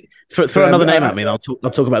 Throw another name at me and I'll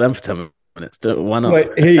talk about them for 10 minutes. Why not?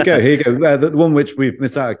 Wait, here you go. The one which we've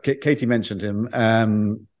missed out, Katie mentioned him.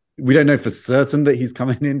 We don't know for certain that he's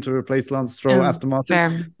coming in to replace Lance Stroll, Aston Martin,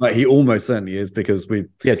 fair. But he almost certainly is, because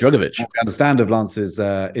Drugovich. We understand of Lance's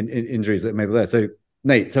injuries that may be there. So,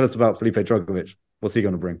 Nate, tell us about Felipe Drugovich. What's he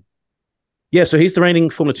going to bring? Yeah, so he's the reigning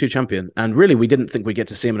Formula 2 champion. And really, we didn't think we'd get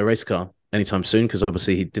to see him in a race car anytime soon because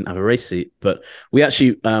obviously he didn't have a race seat. But we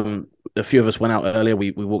actually, a few of us went out earlier.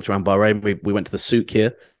 We walked around Bahrain. We went to the souk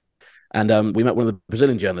here. And we met one of the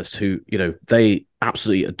Brazilian journalists who, they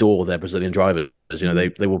absolutely adore their Brazilian drivers.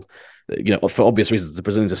 They will, for obvious reasons, the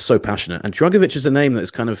Brazilians are so passionate. And Dragovic is a name that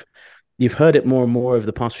is kind of, you've heard it more and more over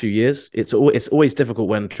the past few years. It's always difficult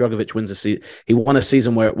when Dragovic wins a season. He won a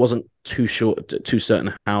season where it wasn't too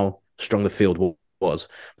certain how strong the field was.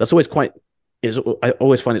 That's always I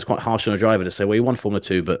always find it's quite harsh on a driver to say, well, he won Formula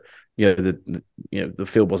 2, but the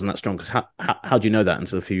field wasn't that strong. Because how do you know that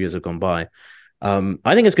until a few years have gone by?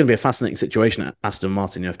 I think it's going to be a fascinating situation at Aston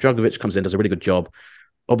Martin. If Dragovic comes in, does a really good job.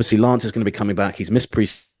 Obviously, Lance is going to be coming back. He's missed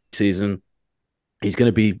pre-season. He's going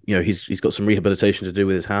to be, he's got some rehabilitation to do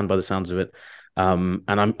with his hand by the sounds of it. And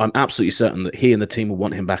I'm absolutely certain that he and the team will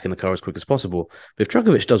want him back in the car as quick as possible. But if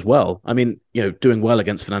Dragovic does well, I mean, doing well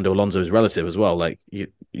against Fernando Alonso is relative as well. Like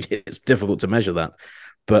it's difficult to measure that.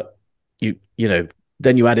 But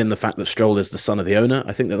then you add in the fact that Stroll is the son of the owner.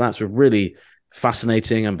 I think that's a really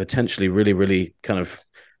fascinating and potentially really, really kind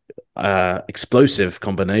of explosive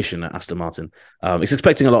combination at Aston Martin. It's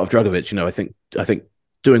expecting a lot of Dragovic. I think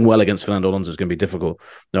doing well against Fernando Alonso is going to be difficult.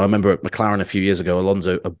 Now, I remember at McLaren a few years ago,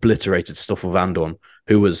 Alonso obliterated Stoffel Vandoorne,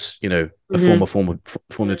 who was, a former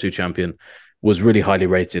Formula 2 champion, was really highly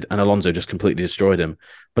rated, and Alonso just completely destroyed him.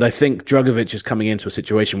 But I think Dragovic is coming into a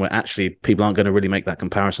situation where actually people aren't going to really make that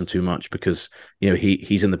comparison too much because,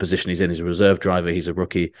 he's in the position he's in. He's a reserve driver. He's a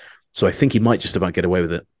rookie. So I think he might just about get away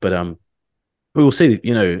with it. But we will see,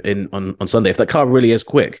 on Sunday. If that car really is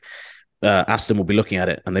quick, Aston will be looking at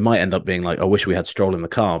it and they might end up being like, I wish we had Stroll in the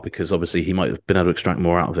car because obviously he might have been able to extract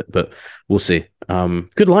more out of it, but we'll see.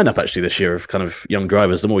 Good lineup actually this year of kind of young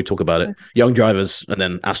drivers. The more we talk about it, young drivers and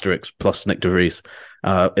then asterisk plus Nick de Vries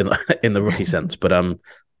in the rookie sense. But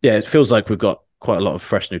it feels like we've got quite a lot of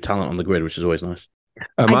fresh new talent on the grid, which is always nice.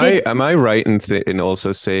 Am I right in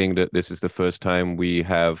also saying that this is the first time we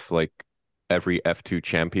have like every F2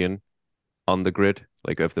 champion on the grid?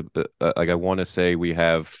 Like if I want to say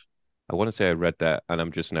I read that, and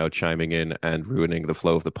I'm just now chiming in and ruining the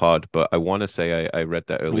flow of the pod, but I want to say I read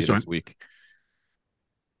that earlier this week.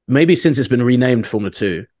 Maybe since it's been renamed Formula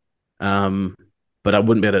 2, but I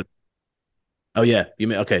wouldn't be able to. Oh yeah, you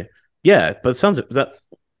mean okay? Yeah, but it sounds that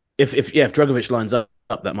if Dragovic lines up,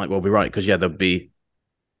 that might well be right because there'd be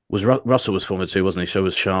Russell was Formula 2, wasn't he? So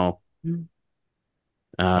was Charles.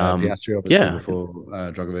 Piastri obviously before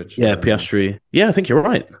Dragovic. Yeah, Piastri. Yeah, I think you're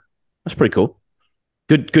right. That's pretty cool.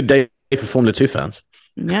 Good day for Formula 2 fans.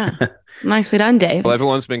 Yeah. Nicely done, Dave. Well,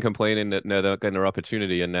 everyone's been complaining that they're not getting their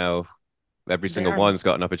opportunity, and now every single one's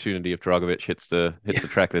got an opportunity if Dragovic hits the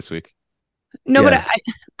track this week. No, but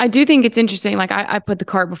I do think it's interesting. Like I put the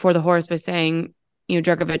cart before the horse by saying,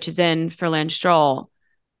 Dragovic is in for Lance Stroll.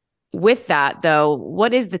 With that, though,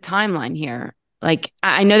 what is the timeline here? Like,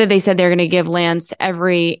 I know that they said they're going to give Lance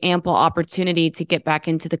every ample opportunity to get back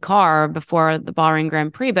into the car before the Bahrain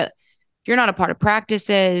Grand Prix, but if you're not a part of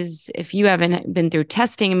practices, if you haven't been through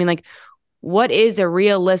testing, I mean, like, what is a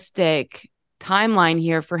realistic timeline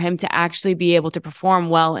here for him to actually be able to perform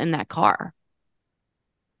well in that car?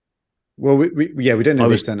 Well, we don't know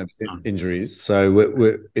the extent of injuries,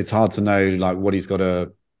 so it's hard to know like what he's got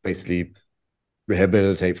to basically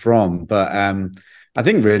rehabilitate from. But I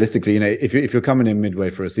think realistically, if you're coming in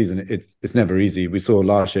midway for a season, it's never easy. We saw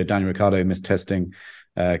last year Daniel Ricciardo missed testing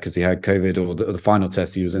because he had COVID, or the final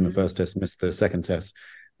test. He was in the first test, missed the second test.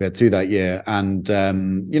 We had 2 that year, and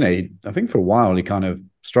I think for a while he kind of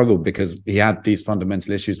struggled because he had these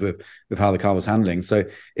fundamental issues with how the car was handling. So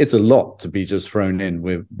it's a lot to be just thrown in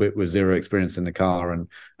with zero experience in the car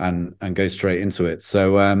and go straight into it.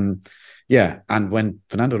 So and when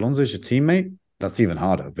Fernando Alonso is your teammate, that's even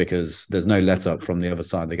harder because there's no let up from the other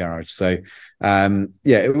side of the garage. So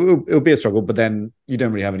it'll be a struggle, but then you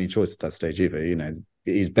don't really have any choice at that stage either.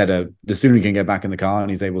 He's better the sooner he can get back in the car and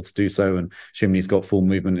he's able to do so, and assuming he's got full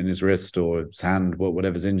movement in his wrist or his hand,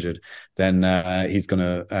 whatever's injured, then he's going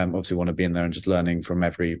to obviously want to be in there and just learning from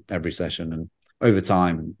every session. And over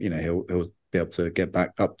time, he'll be able to get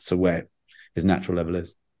back up to where his natural level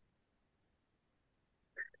is.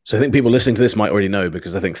 So I think people listening to this might already know,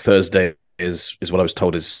 because I think Thursday is what I was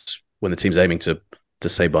told is when the team's aiming to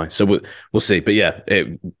say bye. So we'll see. But yeah,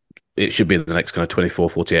 it should be in the next kind of 24,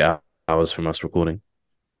 48 hours from us recording.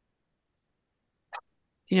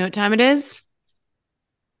 Do you know what time it is?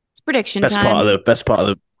 It's prediction time. Best part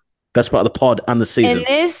of the pod and the season. And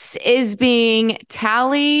this is being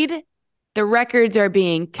tallied. The records are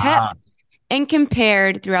being kept and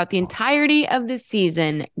compared throughout the entirety of the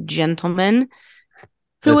season, gentlemen.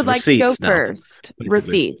 Who would like to go first?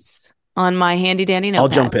 Receipts. on my handy dandy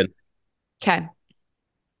notepad. I'll jump in. Okay.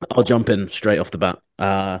 I'll jump in straight off the bat.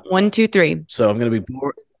 1, 2, 3. So I'm going to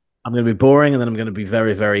be boring, and then I'm going to be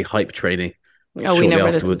very, very hype trainy. Oh, we know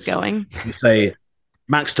where this is going. You say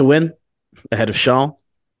Max to win ahead of Charles,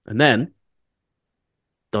 and then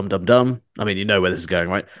dum. I mean, you know where this is going,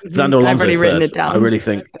 right? Fernando Alonso. I've already written it down. I really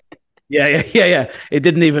think. Yeah. It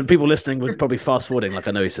didn't even. People listening would probably fast forwarding. Like,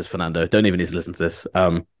 I know he says Fernando. Don't even need to listen to this.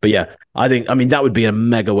 But yeah, I mean, that would be a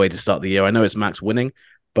mega way to start the year. I know it's Max winning,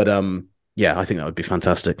 but yeah, I think that would be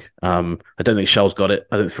fantastic. I don't think Charles got it.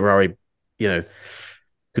 I think Ferrari,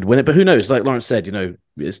 could win it, but who knows? Like Lawrence said,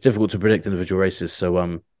 it's difficult to predict individual races.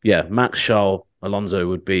 So yeah, Max, Charles, Alonso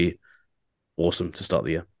would be awesome to start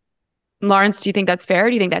the year. Lawrence, do you think that's fair? Or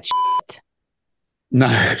do you think that's shit? No,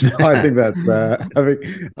 I think that's. I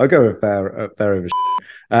think I'll go with fair over.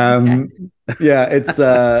 Okay. Yeah, it's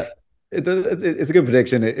a good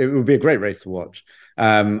prediction. It would be a great race to watch.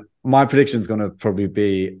 My prediction is going to probably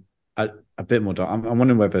be a bit more dark. I'm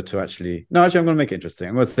wondering whether to actually. No, actually, I'm going to make it interesting.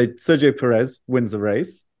 I'm going to say Sergio Perez wins the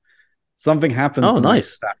race. Something happens. Oh,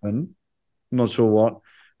 nice. Verstappen, not sure what.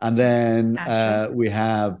 And then we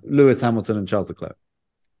have Lewis Hamilton and Charles Leclerc.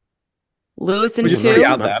 Lewis and 2.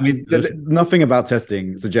 Out there. I mean, nothing about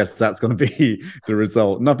testing suggests that's going to be the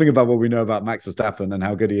result. Nothing about what we know about Max Verstappen and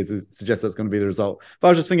how good he is suggests that's going to be the result. But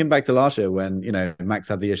I was just thinking back to last year when Max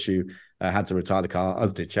had the issue, had to retire the car,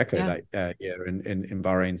 as did Checo that year in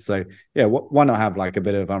Bahrain. So yeah, why not have like a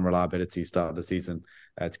bit of unreliability start of the season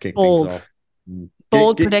to kick things off?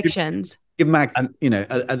 Bold predictions. Give Max, a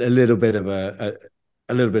little bit of a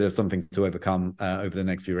little bit of something to overcome over the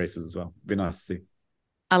next few races as well. It'd be nice to see.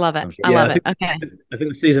 I love it. I love it. Okay. I think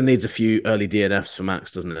the season needs a few early DNFs for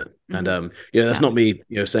Max, doesn't it? Mm-hmm. And that's not me,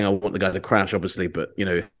 saying I want the guy to crash, obviously, but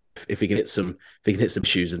if he can hit some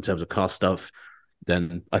issues in terms of car stuff,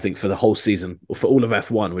 then I think for the whole season, or for all of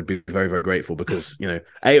F1, we'd be very, very grateful because it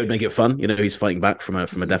would make it fun. He's fighting back from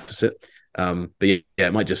a deficit. But yeah,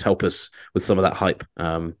 it might just help us with some of that hype,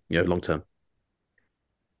 long term.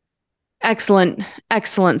 Excellent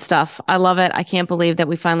stuff. I love it. I can't believe that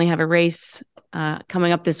we finally have a race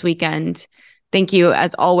coming up this weekend. Thank you,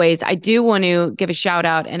 as always. I do want to give a shout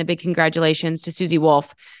out and a big congratulations to Susie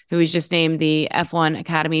Wolf, who was just named the F1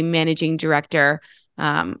 Academy Managing Director.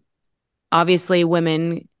 Obviously,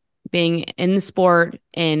 women being in the sport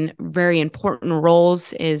in very important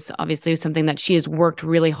roles is obviously something that she has worked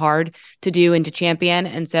really hard to do and to champion.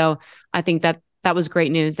 And so I think that was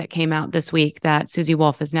great news that came out this week that Susie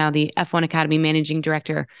Wolf is now the F1 Academy Managing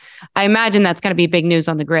Director. I imagine that's going to be big news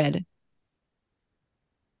on the grid.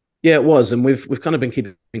 Yeah, it was. And we've kind of been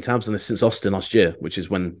keeping tabs on this since Austin last year, which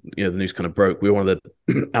is when, the news kind of broke. We were one of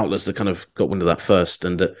the outlets that kind of got wind of that first.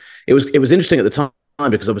 And it was interesting at the time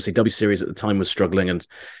because obviously W Series at the time was struggling and,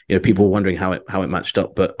 people were wondering how it matched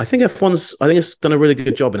up. But I think it's done a really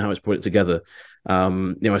good job in how it's brought it together.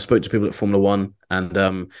 I spoke to people at Formula One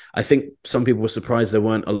and I think some people were surprised there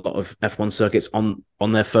weren't a lot of F1 circuits on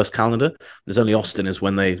their first calendar. There's only Austin is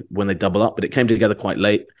when they double up, but it came together quite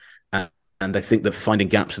late. And I think that finding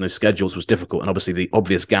gaps in those schedules was difficult. And obviously the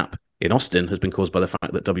obvious gap in Austin has been caused by the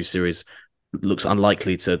fact that W Series looks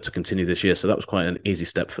unlikely to continue this year. So that was quite an easy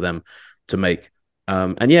step for them to make.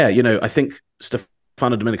 And yeah, I think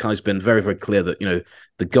Stefano Domenicali's been very, very clear that,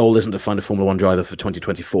 the goal isn't to find a Formula One driver for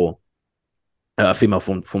 2024, a female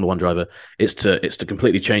Formula One driver. It's to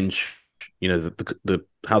completely change, the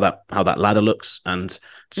how that ladder looks and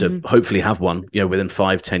to hopefully have one, within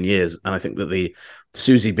 5-10 years. And I think that the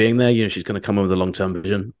Susie being there, she's going to come up with a long-term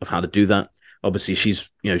vision of how to do that. Obviously,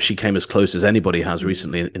 she came as close as anybody has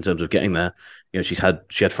recently in terms of getting there. She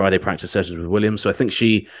had Friday practice sessions with Williams, so I think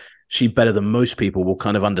she better than most people will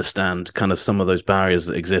kind of understand kind of some of those barriers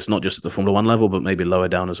that exist, not just at the Formula One level, but maybe lower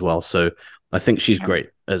down as well. So I think she's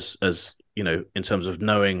great as in terms of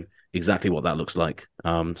knowing exactly what that looks like.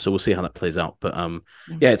 So we'll see how that plays out. But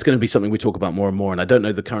yeah, it's going to be something we talk about more and more. And I don't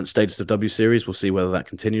know the current status of W Series. We'll see whether that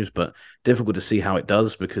continues, but difficult to see how it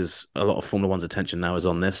does because a lot of Formula One's attention now is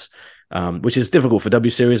on this, which is difficult for W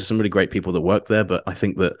Series. There's some really great people that work there, but I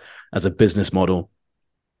think that as a business model,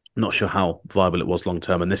 not sure how viable it was long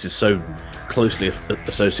term. And this is so closely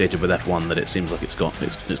associated with F1 that it seems like it's got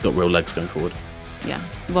real legs going forward. Yeah,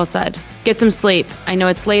 well said. Get some sleep. I know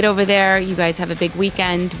it's late over there. You guys have a big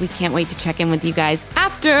weekend. We can't wait to check in with you guys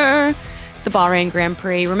after the Bahrain Grand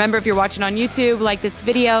Prix. Remember, if you're watching on YouTube, like this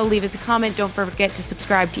video, leave us a comment. Don't forget to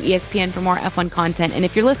subscribe to ESPN for more F1 content. And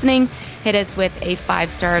if you're listening, hit us with a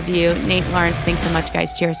 5-star review. Nate, Lawrence, thanks so much,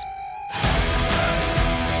 guys. Cheers.